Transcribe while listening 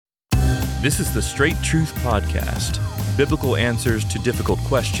This is the Straight Truth Podcast, biblical answers to difficult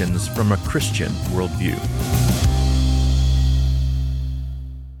questions from a Christian worldview.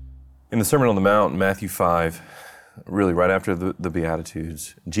 In the Sermon on the Mount, Matthew 5, really right after the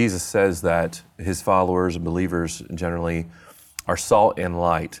Beatitudes, Jesus says that his followers and believers generally are salt and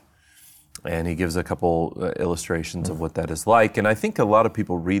light. And he gives a couple illustrations of what that is like. And I think a lot of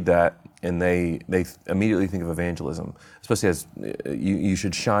people read that and they immediately think of evangelism, especially as you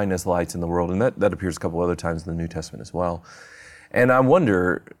should shine as lights in the world. And that appears a couple other times in the New Testament as well. And I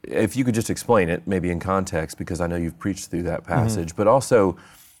wonder if you could just explain it, maybe in context, because I know you've preached through that passage. But also,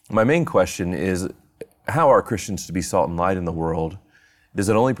 my main question is, how are Christians to be salt and light in the world? Does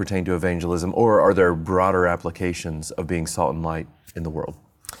it only pertain to evangelism, or are there broader applications of being salt and light in the world?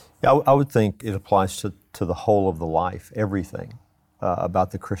 Yeah, I would think it applies to the whole of the life, everything about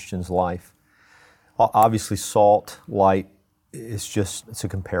the Christian's life. Obviously, salt, light, it's a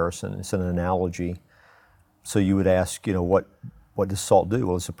comparison, it's an analogy. So you would ask, what does salt do?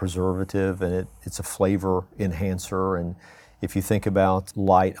 Well, it's a preservative and it's a flavor enhancer. And if you think about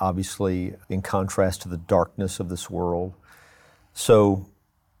light, obviously, in contrast to the darkness of this world. So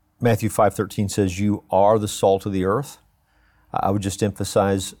Matthew 5:13 says, "You are the salt of the earth." I would just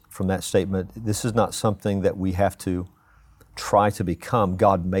emphasize from that statement, this is not something that we have to try to become.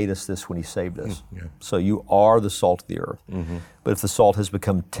 God made us this when He saved us. Yeah. So you are the salt of the earth. But if the salt has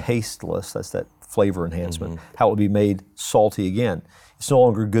become tasteless, that's that flavor enhancement, how will it be made salty again? It's no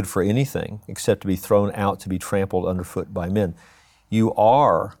longer good for anything except to be thrown out to be trampled underfoot by men. You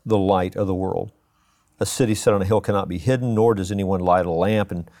are the light of the world. A city set on a hill cannot be hidden, nor does anyone light a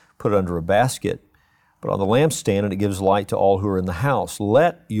lamp and put it under a basket, but on the lampstand, and it gives light to all who are in the house.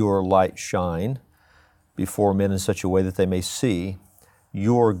 Let your light shine before men in such a way that they may see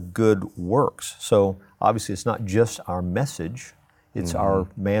your good works. So obviously it's not just our message, it's our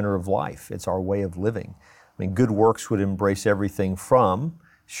manner of life, it's our way of living. I mean, good works would embrace everything from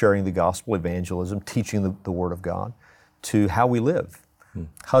sharing the gospel, evangelism, teaching the Word of God, to how we live.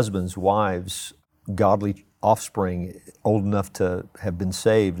 Husbands, wives, godly offspring, old enough to have been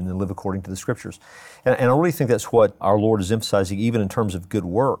saved and then live according to the Scriptures. And I really think that's what our Lord is emphasizing, even in terms of good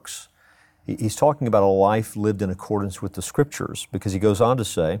works. He's talking about a life lived in accordance with the Scriptures, because He goes on to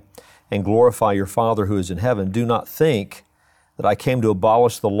say, "And glorify your Father who is in heaven. Do not think that I came to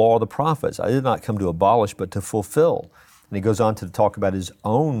abolish the law of the prophets. I did not come to abolish, but to fulfill." And He goes on to talk about His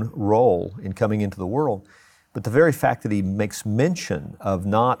own role in coming into the world. But the very fact that He makes mention of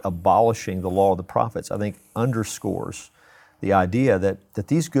not abolishing the law of the prophets, I think, underscores the idea that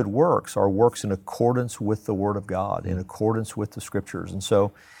these good works are works in accordance with the Word of God, in accordance with the Scriptures. And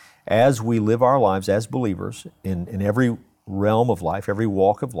so as we live our lives as believers in every realm of life, every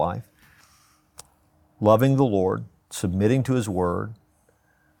walk of life, loving the Lord, submitting to His Word,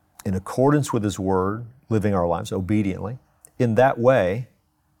 in accordance with His Word, living our lives obediently, in that way,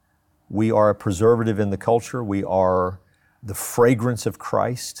 we are a preservative in the culture. We are the fragrance of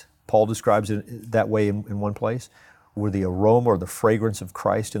Christ. Paul describes it that way in one place. We're the aroma or the fragrance of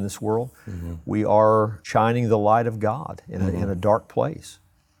Christ in this world. We are shining the light of God in a dark place.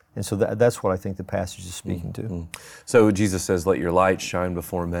 And so that's what I think the passage is speaking to. So Jesus says, "Let your light shine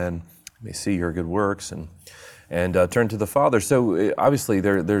before men. They may see your good works and turn to the Father." So obviously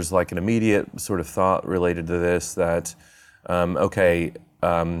there's like an immediate sort of thought related to this that,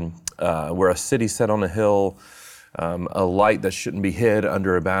 we're a city set on a hill, a light that shouldn't be hid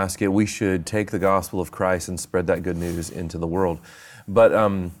under a basket. We should take the gospel of Christ and spread that good news into the world. But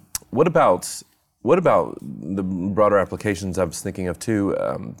what about the broader applications I was thinking of too?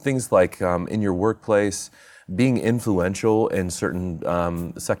 Things like in your workplace, being influential in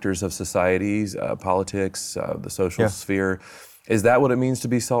certain sectors of societies, politics, the social sphere. Is that what it means to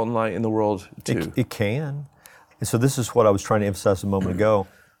be salt and light in the world too? It can. And so this is what I was trying to emphasize a moment ago.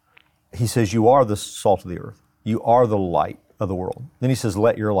 He says, you are the salt of the earth. You are the light of the world. Then He says,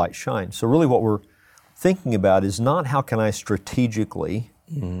 let your light shine. So really what we're thinking about is not how can I strategically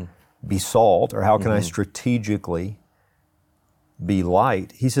be salt, or how can I strategically be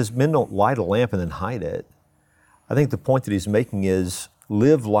light. He says, men don't light a lamp and then hide it. I think the point that He's making is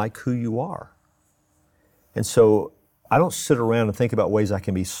live like who you are. And so I don't sit around and think about ways I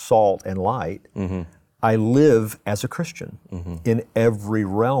can be salt and light. I live as a Christian in every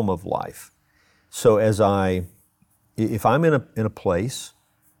realm of life. So if I'm in a place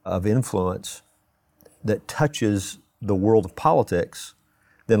of influence that touches the world of politics,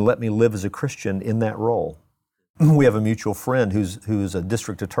 then let me live as a Christian in that role. We have a mutual friend who's a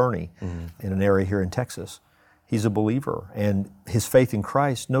district attorney in an area here in Texas. He's a believer, and his faith in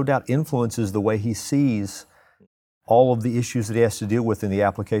Christ no doubt influences the way he sees all of the issues that he has to deal with in the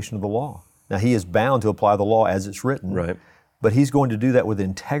application of the law. Now, he is bound to apply the law as it's written. Right. But he's going to do that with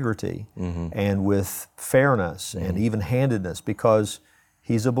integrity and with fairness and even-handedness because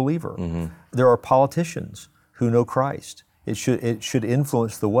he's a believer. There are politicians who know Christ. It should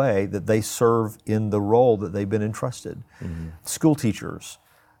influence the way that they serve in the role that they've been entrusted. School teachers,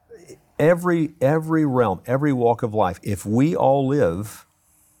 every realm, every walk of life. If we all live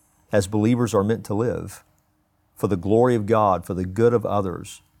as believers are meant to live, for the glory of God, for the good of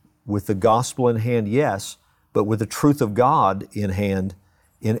others, with the gospel in hand, yes, but with the truth of God in hand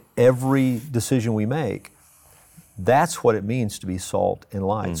in every decision we make, that's what it means to be salt and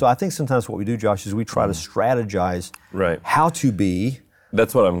light. So I think sometimes what we do, Josh, is we try to strategize how to be.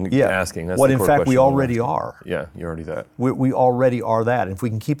 That's what I'm asking. That's what the in core fact we question already are. Yeah, you're already that. We already are that. And if we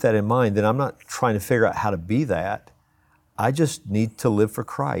can keep that in mind, then I'm not trying to figure out how to be that. I just need to live for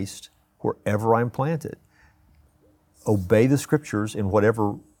Christ wherever I'm planted. Obey the Scriptures in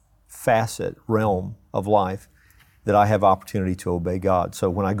whatever facet, realm of life that I have opportunity to obey God. So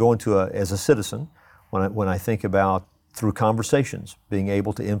when I go into as a citizen, when I think about through conversations, being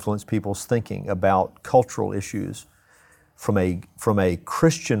able to influence people's thinking about cultural issues from a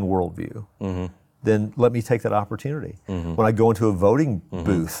Christian worldview, then let me take that opportunity. When I go into a voting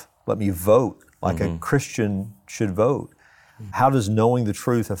booth, let me vote like a Christian should vote. How does knowing the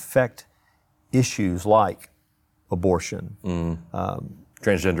truth affect issues like abortion,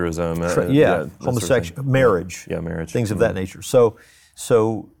 transgenderism, homosexual, marriage, marriage, things of that nature.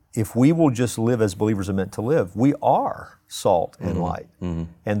 So if we will just live as believers are meant to live, we are salt and light.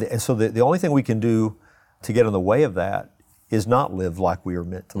 And so the only thing we can do to get in the way of that is not live like we are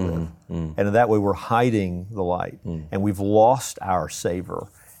meant to live. And in that way, we're hiding the light, and we've lost our savor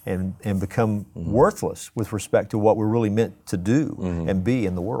and become worthless with respect to what we're really meant to do and be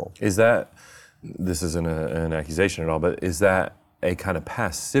in the world. Is that, this isn't an accusation at all, but is that a kind of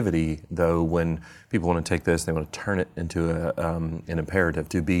passivity, though, when people want to take this, they want to turn it into an imperative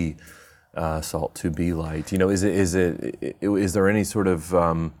to be salt, to be light? Is there any sort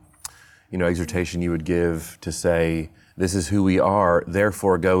of exhortation you would give to say, this is who we are,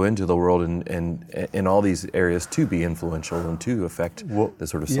 therefore go into the world and in all these areas to be influential and to affect the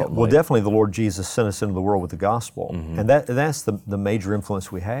sort of salt and light? Well, definitely the Lord Jesus sent us into the world with the gospel, and that's the major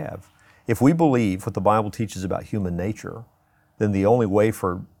influence we have. If we believe what the Bible teaches about human nature, then the only way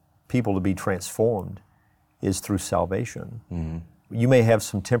for people to be transformed is through salvation. You may have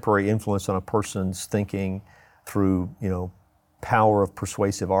some temporary influence on a person's thinking through, power of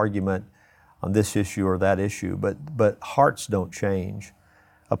persuasive argument on this issue or that issue, but hearts don't change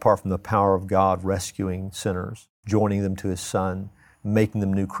apart from the power of God rescuing sinners, joining them to His Son, making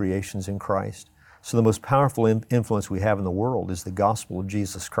them new creations in Christ. So the most powerful influence we have in the world is the gospel of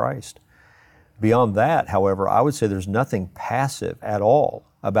Jesus Christ. Beyond that, however, I would say there's nothing passive at all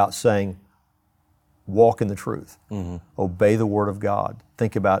about saying, walk in the truth, obey the Word of God,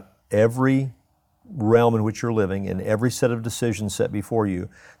 think about every realm in which you're living and every set of decisions set before you.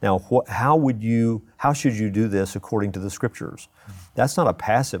 Now, how should you do this according to the Scriptures? That's not a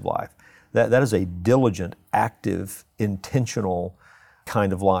passive life. That is a diligent, active, intentional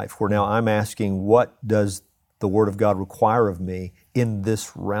kind of life, where now I'm asking, what does the Word of God require of me in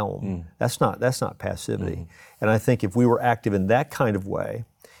this realm? That's not passivity. And I think if we were active in that kind of way,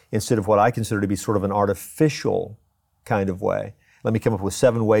 instead of what I consider to be sort of an artificial kind of way, let me come up with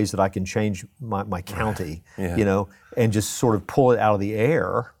 7 ways that I can change my county, and just sort of pull it out of the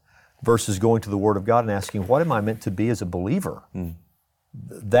air, versus going to the Word of God and asking, what am I meant to be as a believer?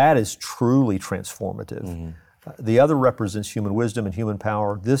 That is truly transformative. The other represents human wisdom and human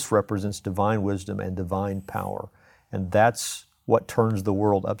power. This represents divine wisdom and divine power. And that's what turns the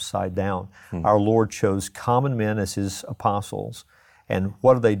world upside down. Our Lord chose common men as His apostles. And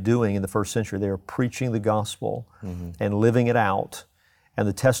what are they doing in the first century? They are preaching the gospel and living it out. And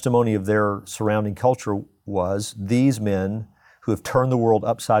the testimony of their surrounding culture was, these men who have turned the world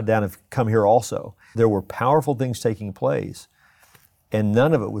upside down have come here also. There were powerful things taking place. And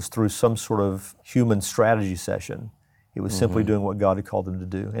none of it was through some sort of human strategy session. It was simply doing what God had called them to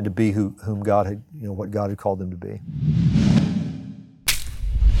do, and to be whom God had, what God had called them to be.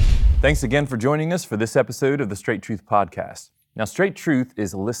 Thanks again for joining us for this episode of the Straight Truth Podcast. Now, Straight Truth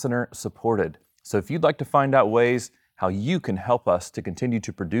is listener supported. So if you'd like to find out ways how you can help us to continue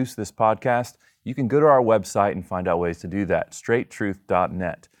to produce this podcast, you can go to our website and find out ways to do that,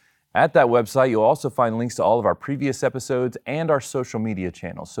 straighttruth.net. At that website, you'll also find links to all of our previous episodes and our social media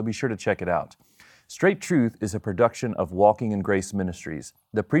channels, so be sure to check it out. Straight Truth is a production of Walking in Grace Ministries,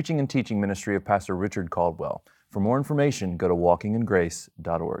 the preaching and teaching ministry of Pastor Richard Caldwell. For more information, go to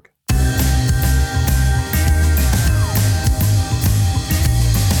walkingingrace.org.